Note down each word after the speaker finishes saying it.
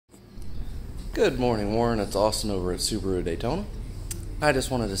Good morning, Warren. It's Austin over at Subaru Daytona. I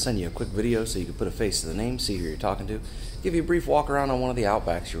just wanted to send you a quick video so you could put a face to the name, see who you're talking to, give you a brief walk around on one of the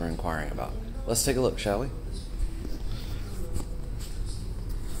Outbacks you were inquiring about. Let's take a look, shall we?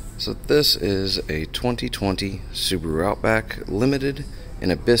 So this is a 2020 Subaru Outback Limited in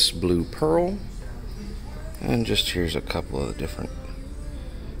Abyss Blue Pearl. And just here's a couple of the different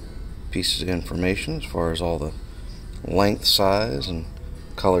pieces of information as far as all the length, size, and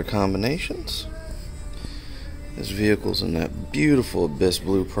color combinations. This vehicle's in that beautiful Abyss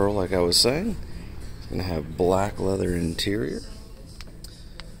Blue Pearl, like I was saying. It's going to have black leather interior.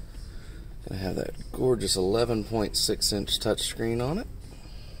 Going to have that gorgeous 11.6-inch touchscreen on it.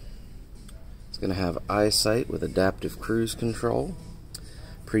 It's going to have eyesight with adaptive cruise control,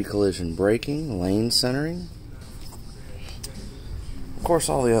 pre-collision braking, lane centering. Of course,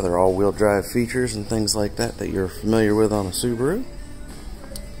 all the other all-wheel drive features and things like that that you're familiar with on a Subaru.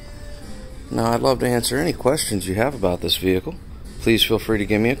 Now, I'd love to answer any questions you have about this vehicle. Please feel free to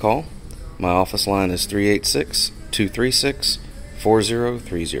give me a call. My office line is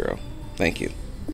 386-236-4030. Thank you.